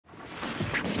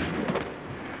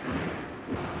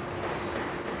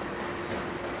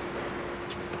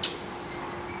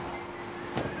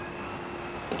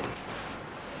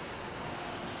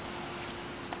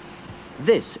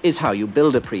This is how you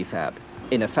build a prefab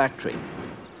in a factory.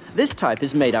 This type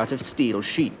is made out of steel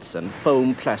sheets and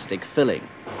foam plastic filling.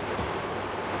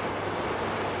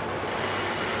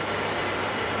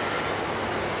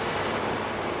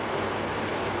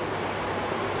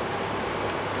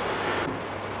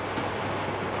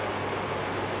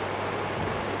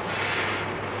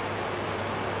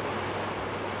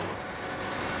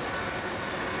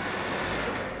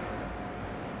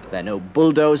 There are no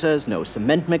bulldozers, no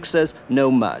cement mixers, no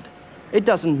mud. It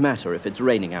doesn't matter if it's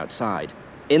raining outside.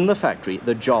 In the factory,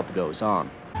 the job goes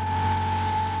on.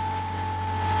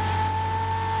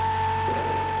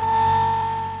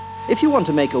 If you want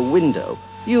to make a window,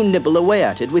 you nibble away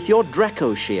at it with your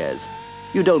Draco shears.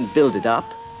 You don't build it up,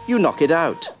 you knock it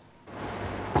out.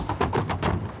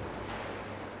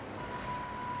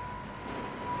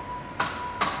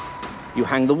 You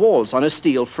hang the walls on a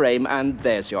steel frame and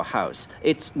there's your house.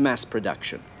 It's mass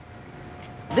production.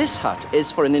 This hut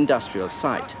is for an industrial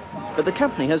site, but the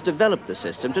company has developed the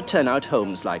system to turn out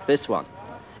homes like this one.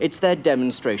 It's their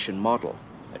demonstration model,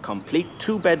 a complete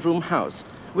two-bedroom house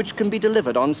which can be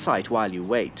delivered on site while you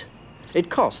wait. It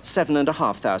costs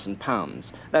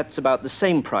 £7,500. That's about the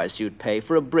same price you'd pay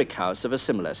for a brick house of a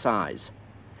similar size.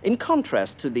 In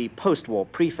contrast to the post-war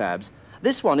prefabs,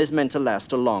 this one is meant to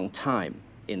last a long time.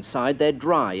 Inside, they're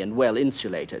dry and well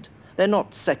insulated. They're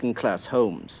not second-class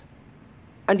homes.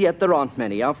 And yet there aren't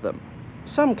many of them.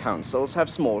 Some councils have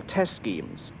small test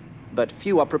schemes, but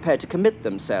few are prepared to commit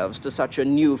themselves to such a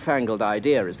newfangled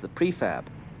idea as the prefab.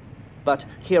 But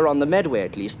here on the Medway,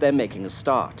 at least, they're making a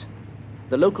start.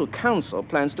 The local council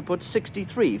plans to put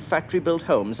 63 factory-built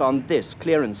homes on this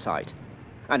clearance site,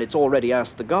 and it's already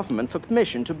asked the government for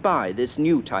permission to buy this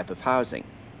new type of housing.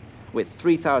 With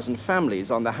 3,000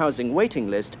 families on the housing waiting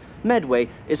list, Medway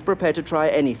is prepared to try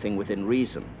anything within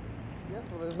reason.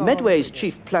 Medway's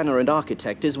chief planner and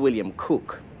architect is William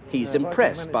Cook. He's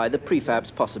impressed by the prefab's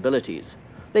possibilities.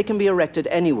 They can be erected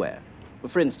anywhere.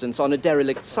 For instance, on a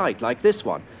derelict site like this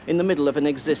one, in the middle of an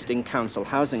existing council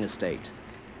housing estate.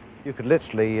 You could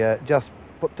literally just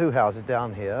put two houses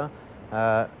down here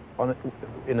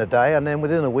in a day, and then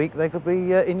within a week they could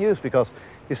be in use, because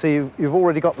you see you've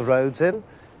already got the roads in.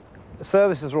 The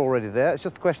services are already there. It's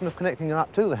just a question of connecting them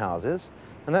up to the houses,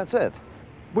 and that's it.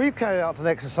 We've carried out an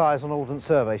exercise on ordnance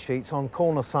survey sheets on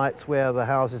corner sites where the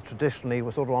houses traditionally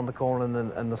were sort of on the corner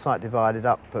and the site divided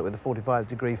up with a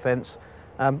 45-degree fence.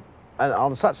 And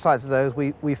on such sites as those,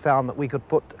 we found that we could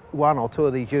put one or two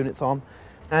of these units on,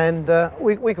 and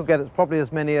we could get probably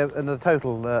as many in the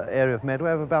total area of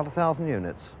Medway of about 1,000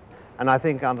 units. And I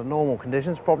think under normal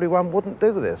conditions, probably one wouldn't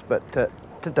do this, but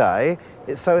today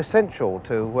it's so essential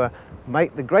to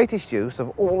make the greatest use of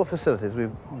all the facilities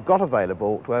we've got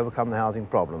available to overcome the housing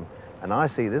problem. And I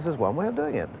see this as one way of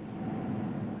doing it.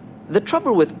 The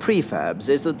trouble with prefabs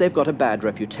is that they've got a bad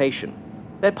reputation.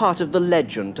 They're part of the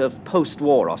legend of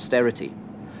post-war austerity.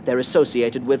 They're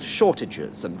associated with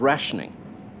shortages and rationing.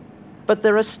 But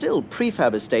there are still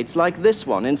prefab estates like this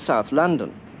one in South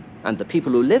London, and the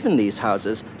people who live in these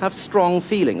houses have strong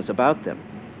feelings about them.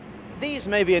 These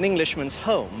may be an Englishman's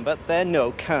home, but they're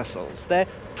no castles. They're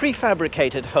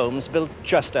prefabricated homes built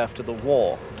just after the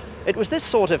war. It was this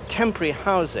sort of temporary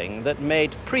housing that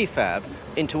made prefab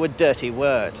into a dirty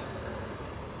word.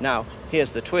 Now,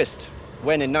 here's the twist.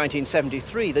 When in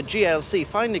 1973 the GLC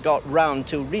finally got round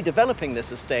to redeveloping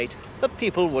this estate, the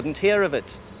people wouldn't hear of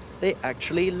it. They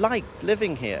actually liked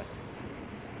living here.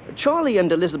 Charlie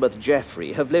and Elizabeth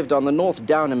Jeffrey have lived on the North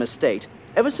Downham estate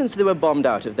ever since they were bombed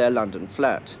out of their London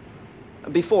flat.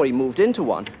 Before he moved into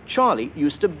one, Charlie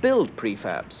used to build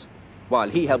prefabs. While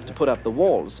he helped to put up the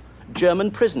walls, German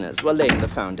prisoners were laying the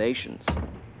foundations.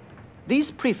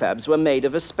 These prefabs were made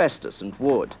of asbestos and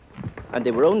wood, and they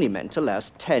were only meant to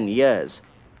last 10 years.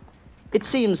 It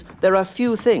seems there are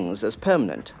few things as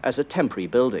permanent as a temporary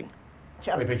building.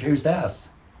 We refused ours.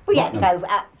 We had to go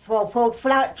up 4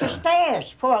 flights of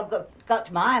stairs before I got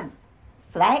to my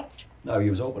flat. No,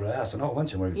 you was over the house and I went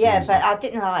to her. Yeah, but I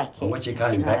didn't like it. Well, when she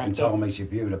came back and told me she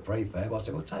viewed a prefab, I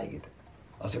said, well, take it.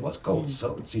 I said, what's called?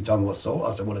 So she told me what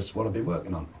sort. I said, well, it's what I've been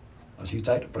working on. I said, you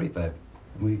take the prefab.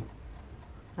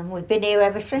 And we've been here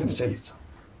ever since.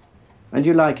 And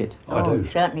you like it? I do.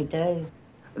 Certainly do.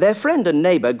 Their friend and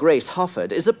neighbour, Grace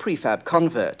Hofford, is a prefab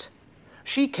convert.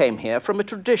 She came here from a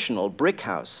traditional brick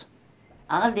house.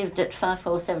 I lived at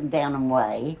 547 Downham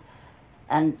Way,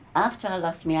 and after I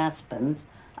lost my husband,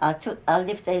 I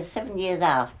lived there 7 years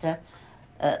after,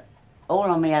 all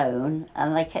on my own,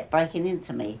 and they kept breaking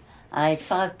into me. I had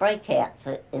 5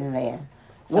 breakouts in there.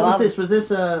 So what was this? Was this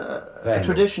a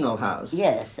traditional house?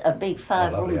 Yes, a big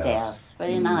 5-roomed house,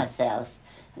 very Mm. nice house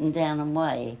in Downham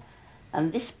Way.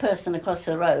 And this person across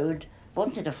the road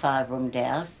wanted a 5-roomed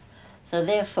house, so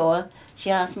therefore she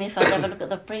asked me if I'd ever look at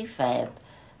the prefab.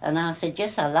 And I said,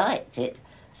 yes, I liked it.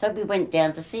 So we went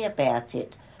down to see about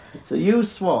it. So you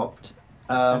swapped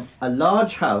a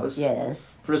large house Yes.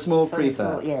 for a small For a prefab.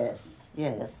 small- yes,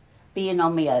 yes. Being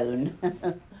on my own.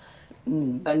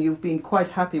 And you've been quite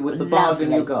happy with the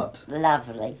bargain you got.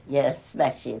 Lovely, yes,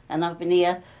 smashing. And I've been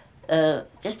here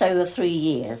just over 3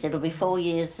 years. It'll be 4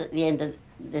 years at the end of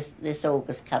this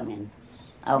August coming.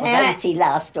 I was Now, 80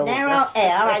 last August. Now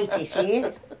I'm 80, she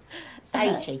is.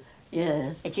 80.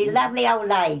 Yes. It's a lovely old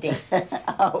lady.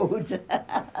 Old.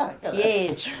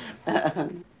 Yes.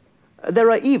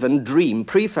 There are even dream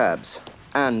prefabs.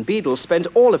 Anne Beadle spent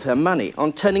all of her money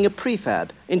on turning a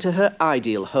prefab into her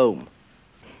ideal home.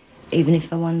 Even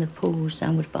if I won the pools, I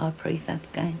would buy a prefab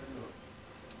again.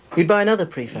 You'd buy another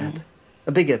prefab?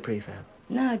 A bigger prefab?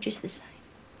 No, just the same.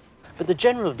 But the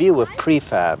general view of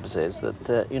prefabs is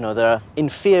that, you know, there are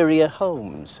inferior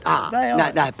homes. They are.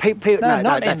 No,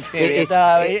 not inferior.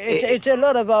 It's a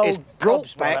lot of old. It's brought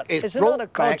codswallop. back. It's a lot brought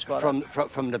of back codswallop.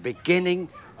 from the beginning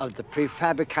of the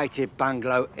prefabricated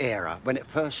bungalow era when it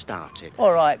first started.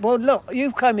 All right. Well, look,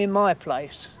 you came in my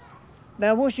place.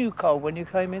 Now, was you cold when you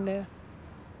came in there?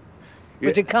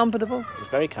 Was it comfortable? It was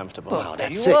very comfortable. Well, there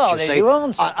that's you it. are, You there's see. your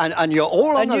answer. And you're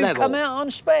all on And the you level. come out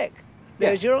on spec.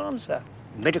 There's your answer.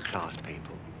 Middle class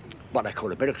people, what they call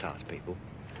the middle class people,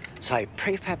 say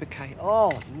prefabricate.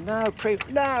 Oh no,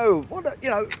 you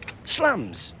know,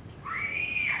 slums.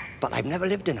 But they've never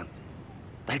lived in them.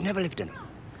 They've never lived in them.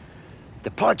 The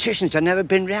politicians have never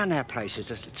been round our places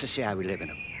to see how we live in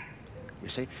them. You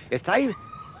see, if they,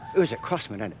 it was at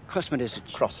Crossman, isn't it? Crossman is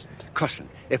at Crossland.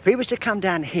 If he was to come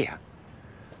down here,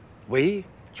 we,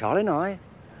 Charlie and I,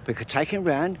 we could take him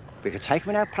round. We could take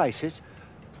him in our places.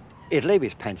 He'd leave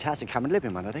his penthouse and come and live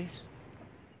in one of these.